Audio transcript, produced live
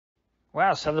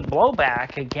Wow, so the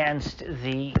blowback against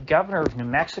the governor of New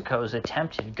Mexico's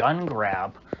attempted gun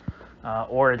grab,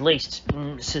 or at least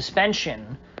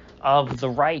suspension of the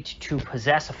right to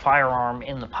possess a firearm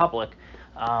in the public,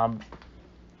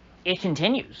 it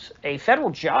continues. A federal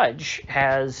judge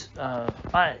has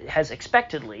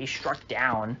expectedly struck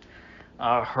down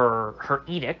her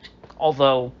edict,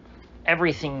 although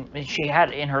everything she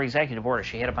had in her executive order,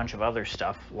 she had a bunch of other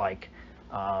stuff like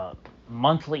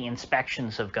monthly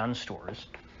inspections of gun stores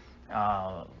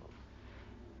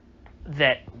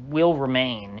that will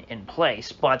remain in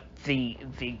place. But the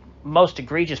most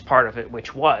egregious part of it,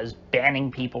 which was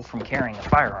banning people from carrying a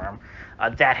firearm,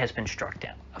 that has been struck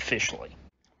down officially.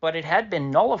 But it had been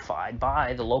nullified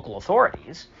by the local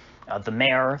authorities, the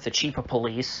mayor, the chief of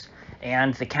police,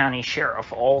 and the county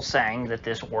sheriff, all saying that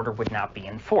this order would not be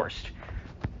enforced.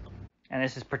 And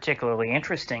this is particularly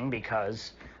interesting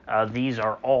because these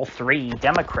are all three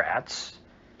Democrats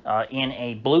in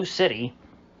a blue city,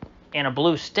 in a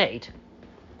blue state,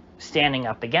 standing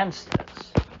up against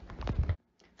this.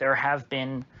 There have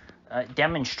been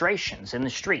demonstrations in the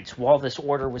streets while this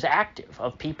order was active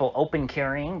of people open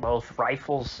carrying both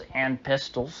rifles and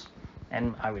pistols,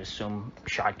 and I would assume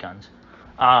shotguns,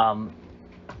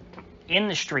 in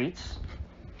the streets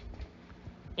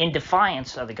in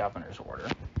defiance of the governor's order.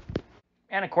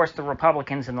 And of course, the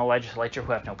Republicans in the legislature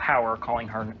who have no power calling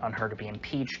on her to be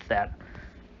impeached. That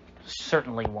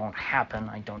certainly won't happen.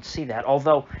 I don't see that.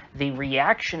 Although the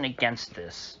reaction against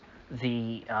this,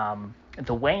 the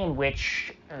way in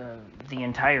which the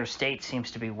entire state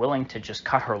seems to be willing to just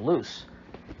cut her loose,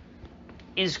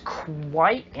 is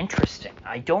quite interesting.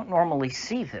 I don't normally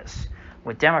see this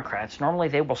with Democrats. Normally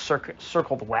they will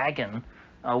circle the wagon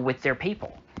with their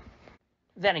people.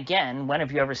 Then again, when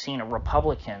have you ever seen a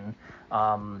Republican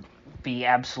be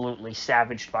absolutely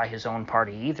savaged by his own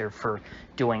party either for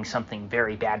doing something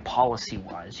very bad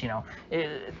policy-wise?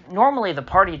 Normally the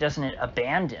party doesn't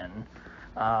abandon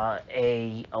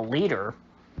a leader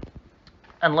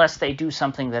unless they do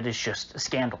something that is just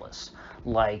scandalous,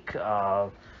 like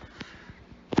I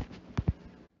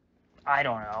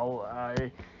don't know,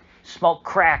 smoke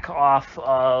crack off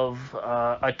of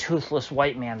a toothless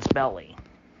white man's belly,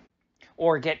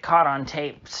 or get caught on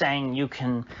tape saying you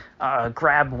can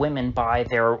grab women by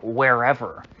their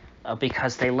wherever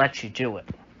because they let you do it.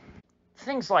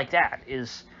 Things like that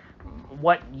is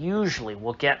what usually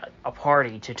will get a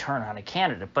party to turn on a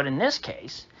candidate. But in this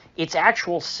case, it's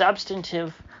actual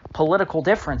substantive political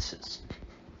differences.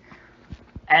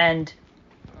 And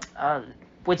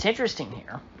what's interesting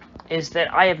here is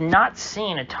that I have not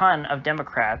seen a ton of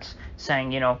Democrats saying,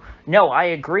 no, I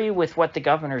agree with what the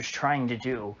governor's trying to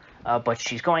do, but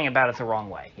she's going about it the wrong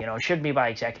way. It shouldn't be by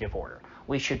executive order.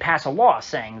 We should pass a law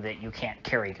saying that you can't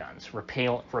carry guns,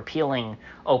 repealing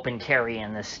open carry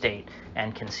in this state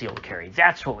and concealed carry.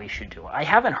 That's what we should do. I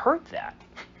haven't heard that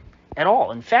at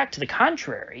all. In fact, to the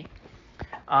contrary,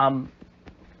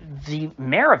 the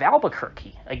mayor of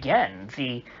Albuquerque, again,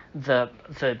 the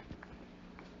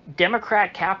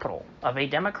Democrat capital of a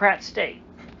Democrat state,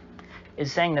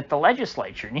 is saying that the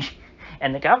legislature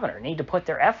and the governor need to put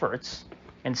their efforts,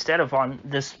 instead of on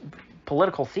this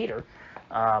political theater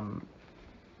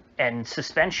and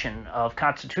suspension of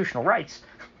constitutional rights,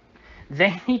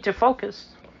 they need to focus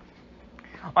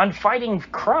on fighting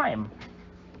crime.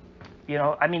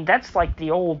 That's like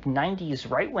the old 90s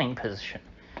right-wing position,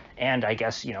 and I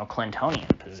guess,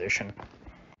 Clintonian position.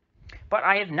 But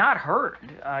I have not heard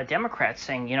Democrats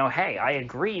saying, hey, I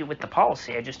agree with the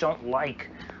policy, I just don't like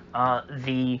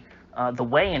the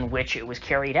way in which it was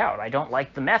carried out. I don't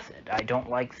like the method. I don't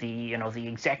like the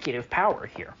executive power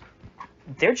here.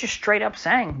 They're just straight up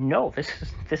saying, no,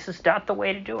 this is not the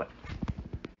way to do it.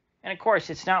 And of course,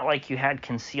 it's not like you had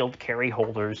concealed carry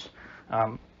holders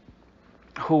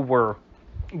who were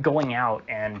going out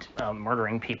and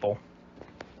murdering people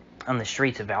on the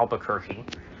streets of Albuquerque.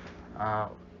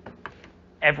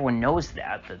 Everyone knows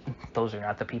that those are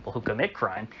not the people who commit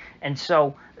crime. And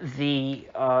so the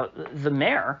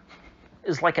mayor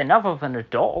is like enough of an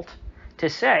adult to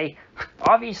say,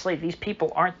 obviously these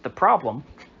people aren't the problem.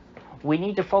 We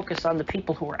need to focus on the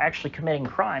people who are actually committing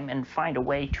crime and find a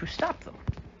way to stop them.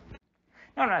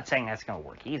 Now, I'm not saying that's going to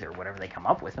work either, whatever they come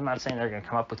up with. I'm not saying they're going to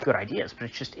come up with good ideas,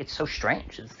 but it's so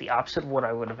strange. It's the opposite of what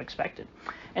I would have expected.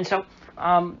 And so,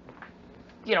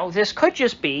 this could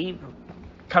just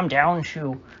come down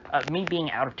to me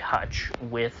being out of touch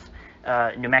with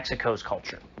New Mexico's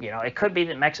culture. It could be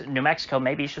that New Mexico,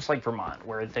 maybe it's just like Vermont,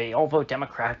 where they all vote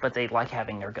Democrat, but they like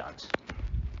having their guns.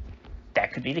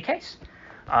 That could be the case.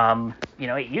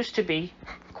 It used to be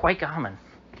quite common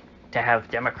to have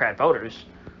Democrat voters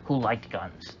who who liked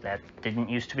guns. That didn't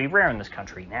used to be rare in this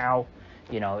country. Now,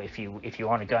 if you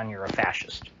own a gun, you're a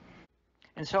fascist.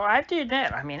 And so I have to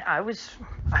admit, I mean, I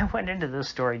went into this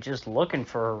story just looking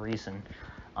for a reason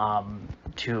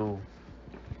to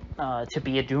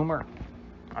be a doomer.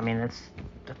 I mean, it's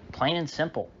plain and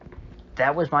simple.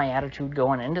 That was my attitude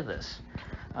going into this.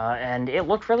 And it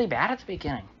looked really bad at the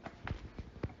beginning.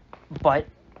 But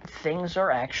things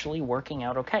are actually working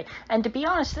out okay. And to be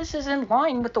honest, this is in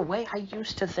line with the way I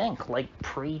used to think. Like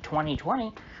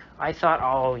pre-2020, I thought,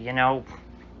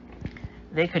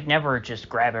 they could never just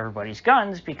grab everybody's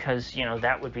guns because,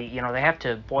 that would be, they have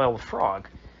to boil the frog.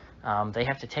 They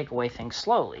have to take away things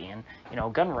slowly. And,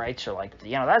 gun rights are like,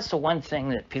 that's the one thing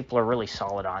that people are really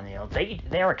solid on.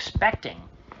 They're expecting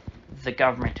the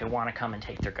government to want to come and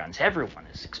take their guns. Everyone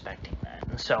is expecting that.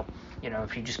 And so,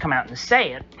 if you just come out and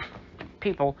say it,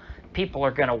 people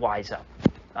are going to wise up.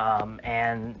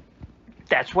 And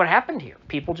that's what happened here.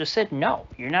 People just said, no,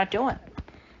 you're not doing it.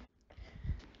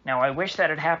 Now, I wish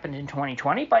that had happened in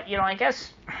 2020, but, I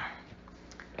guess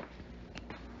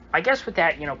with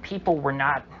that, people were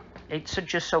not, it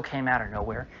just so came out of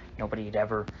nowhere. Nobody had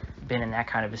ever been in that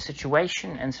kind of a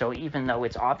situation, and so even though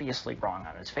it's obviously wrong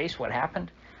on its face what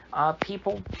happened,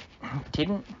 people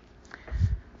didn't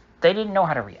know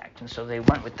how to react, and so they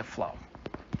went with the flow.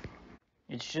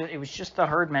 It was just the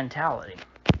herd mentality.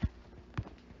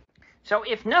 So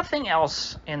if nothing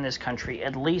else in this country,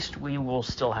 at least we will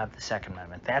still have the Second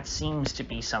Amendment. That seems to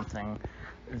be something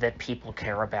that people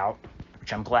care about,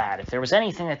 which I'm glad. If there was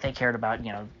anything that they cared about,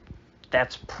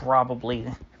 that's probably,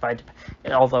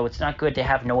 although it's not good to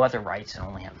have no other rights and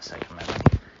only have the Second Amendment.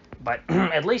 But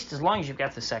at least as long as you've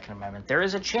got the Second Amendment, there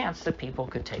is a chance that people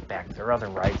could take back their other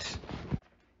rights.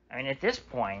 I mean, at this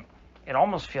point, it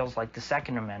almost feels like the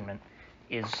Second Amendment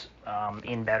is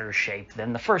in better shape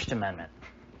than the First Amendment.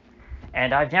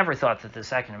 And I've never thought that the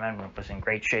Second Amendment was in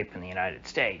great shape in the United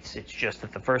States. It's just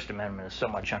that the First Amendment is so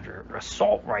much under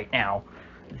assault right now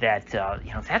that,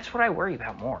 that's what I worry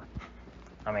about more.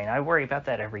 I mean, I worry about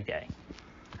that every day.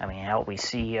 I mean, hell, we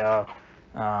see old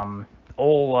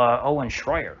Owen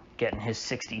Schroyer getting his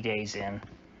 60 days in.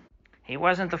 He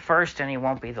wasn't the first, and he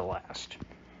won't be the last.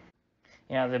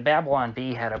 The Babylon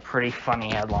Bee had a pretty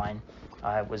funny headline.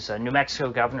 It was New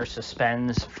Mexico governor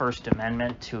suspends First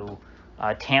Amendment to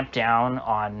tamp down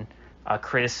on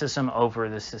criticism over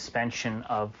the suspension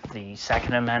of the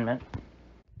Second Amendment.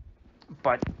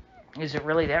 But is it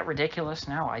really that ridiculous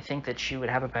now? I think that she would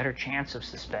have a better chance of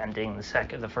suspending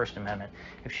the First Amendment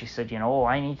if she said,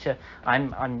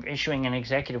 I'm issuing an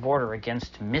executive order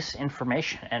against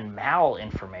misinformation and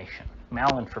malinformation.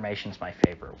 Malinformation is my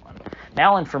favorite one.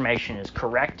 Malinformation is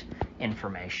correct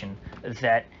information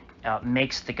that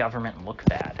makes the government look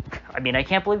bad. I mean, I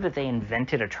can't believe that they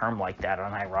invented a term like that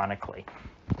unironically.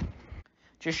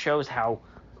 Just shows how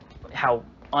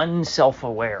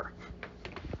unself-aware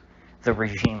the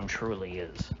regime truly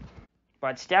is.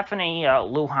 But Stephanie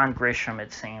Lujan Grisham,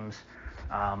 it seems,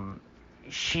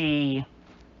 she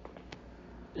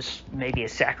is maybe a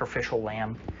sacrificial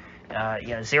lamb.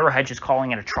 Zero Hedge is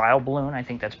calling it a trial balloon. I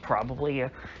think that's probably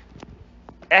a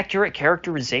accurate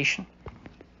characterization.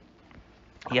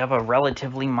 You have a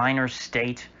relatively minor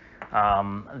state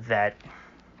that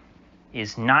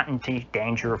is not in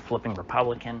danger of flipping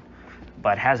Republican,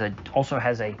 but also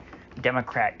has a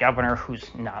Democrat governor who's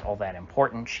not all that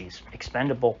important. She's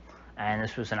expendable, and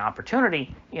this was an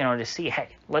opportunity, to see, hey,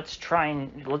 let's try.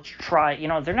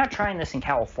 They're not trying this in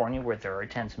California where there are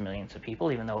tens of millions of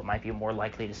people, even though it might be more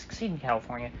likely to succeed in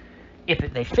California.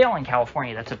 If they fail in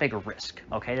California, that's a bigger risk,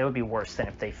 okay? That would be worse than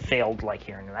if they failed like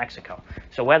here in New Mexico.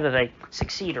 So whether they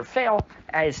succeed or fail,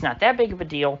 it's not that big of a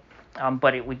deal,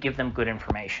 but it would give them good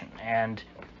information. And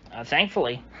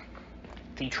thankfully,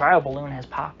 the trial balloon has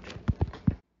popped.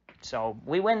 So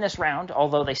we win this round,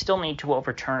 although they still need to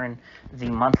overturn the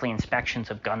monthly inspections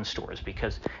of gun stores,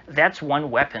 because that's one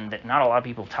weapon that not a lot of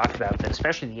people talk about, that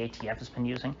especially the ATF has been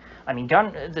using. I mean,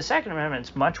 the Second Amendment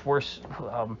is much worse.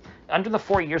 Under the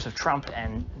 4 years of Trump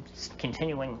and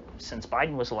continuing since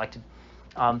Biden was elected,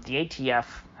 the ATF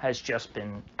has just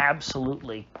been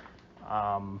absolutely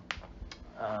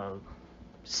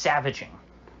savaging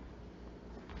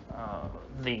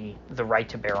the right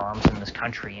to bear arms in this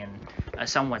country in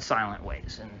somewhat silent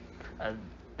ways. And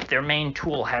their main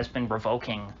tool has been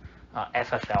revoking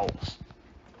FFLs,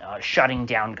 shutting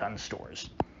down gun stores.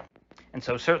 And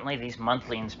so certainly these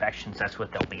monthly inspections, that's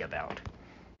what they'll be about.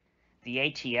 The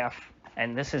ATF,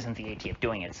 and this isn't the ATF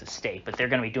doing it, it's the state, but they're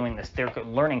going to be doing this. They're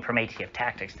learning from ATF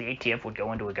tactics. The ATF would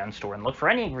go into a gun store and look for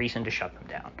any reason to shut them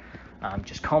down.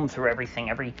 Just comb through everything,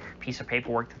 every piece of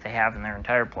paperwork that they have in their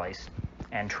entire place,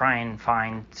 and try and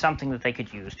find something that they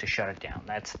could use to shut it down.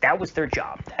 That was their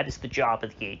job. That is the job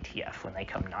of the ATF when they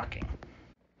come knocking.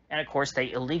 And of course,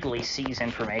 they illegally seize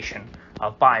information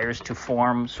of buyers to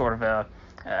form sort of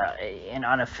an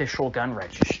unofficial gun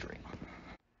registry.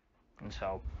 And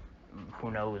so,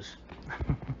 who knows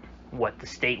what the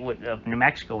state of New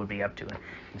Mexico would be up to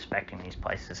inspecting these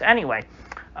places. Anyway,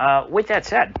 with that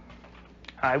said,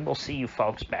 I will see you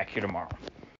folks back here tomorrow.